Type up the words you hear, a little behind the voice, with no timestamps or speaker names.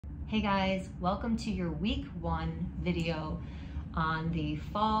Hey guys, welcome to your week 1 video on the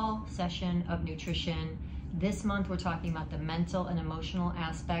fall session of nutrition. This month we're talking about the mental and emotional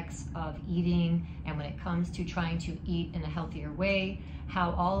aspects of eating, and when it comes to trying to eat in a healthier way,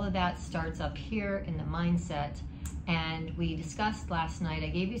 how all of that starts up here in the mindset. And we discussed last night, I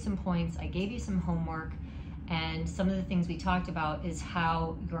gave you some points, I gave you some homework, and some of the things we talked about is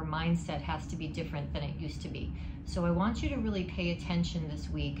how your mindset has to be different than it used to be. So I want you to really pay attention this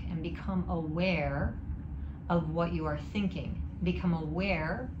week and become aware of what you are thinking. Become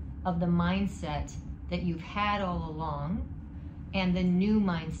aware of the mindset that you've had all along and the new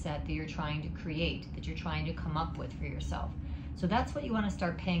mindset that you're trying to create, that you're trying to come up with for yourself. So that's what you want to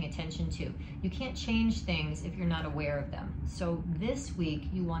start paying attention to. You can't change things if you're not aware of them. So this week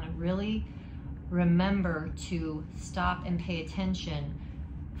you want to really remember to stop and pay attention.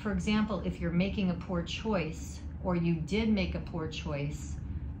 For example, if you're making a poor choice, or you did make a poor choice,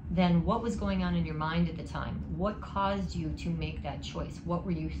 then what was going on in your mind at the time? What caused you to make that choice? What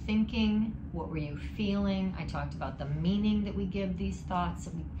were you thinking? What were you feeling? I talked about the meaning that we give these thoughts,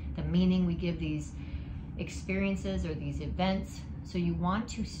 the meaning we give these experiences or these events. So you want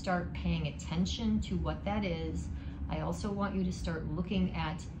to start paying attention to what that is. I also want you to start looking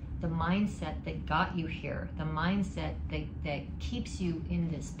at the mindset that got you here, the mindset that keeps you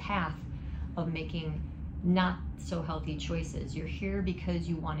in this path of making not so healthy choices. You're here because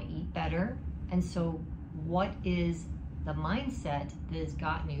you want to eat better. And so what is the mindset that has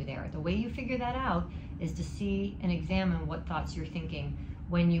gotten you there? The way you figure that out is to see and examine what thoughts you're thinking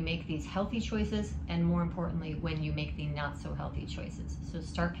when you make these healthy choices, and more importantly, when you make the not so healthy choices. So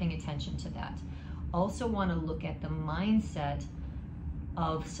start paying attention to that. Also want to look at the mindset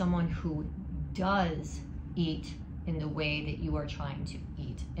of someone who does eat in the way that you are trying to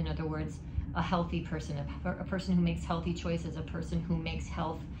eat. In other words, a healthy person, a person who makes healthy choices, a person who makes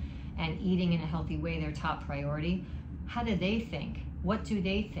health and eating in a healthy way their top priority. How do they think? What do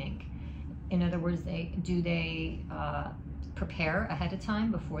they think? In other words, do they prepare ahead of time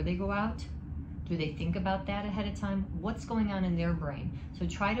before they go out? Do they think about that ahead of time? What's going on in their brain? So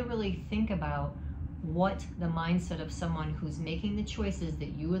try to really think about what the mindset of someone who's making the choices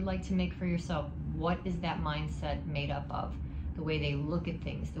that you would like to make for yourself, what is that mindset made up of? The way they look at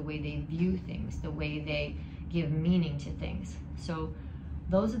things, the way they view things, the way they give meaning to things. So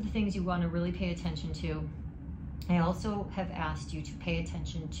those are the things you want to really pay attention to. I also have asked you to pay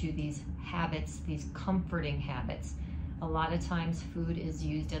attention to these habits, these comforting habits. A lot of times food is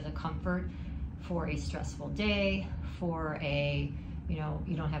used as a comfort for a stressful day, for a,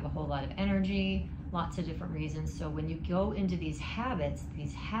 you don't have a whole lot of energy, lots of different reasons. So when you go into these habits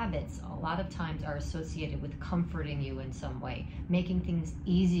a lot of times are associated with comforting you in some way, making things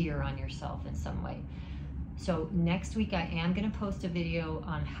easier on yourself in some way. So next week I am going to post a video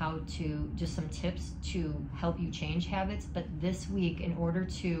on how to, just some tips to help you change habits. But this week, in order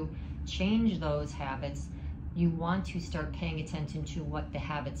to change those habits, you want to start paying attention to what the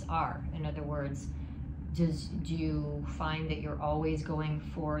habits are. In other words, do you find that you're always going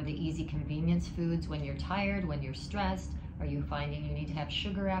for the easy convenience foods when you're tired, when you're stressed? Are you finding you need to have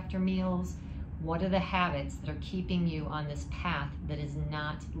sugar after meals? What are the habits that are keeping you on this path that is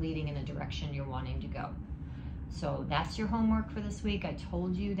not leading in the direction you're wanting to go? So that's your homework for this week. I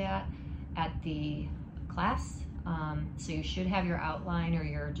told you that at the class. So you should have your outline or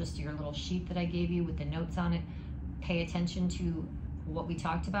your little sheet that I gave you with the notes on it. Pay attention to what we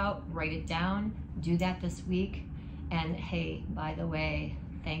talked about, write it down, do that this week. And hey, by the way,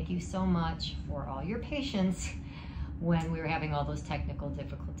 thank you so much for all your patience when we were having all those technical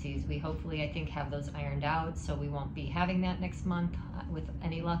difficulties. We hopefully, I think, have those ironed out, so we won't be having that next month with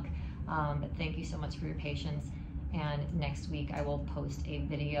any luck. But thank you so much for your patience. And next week I will post a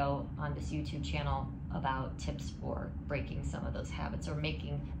video on this YouTube channel about tips for breaking some of those habits or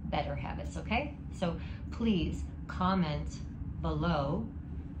making better habits, okay? So please comment below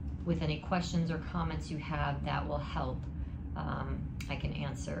with any questions or comments you have that will help. I can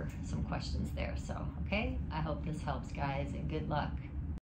answer some questions there. So, okay, I hope this helps, guys, and good luck.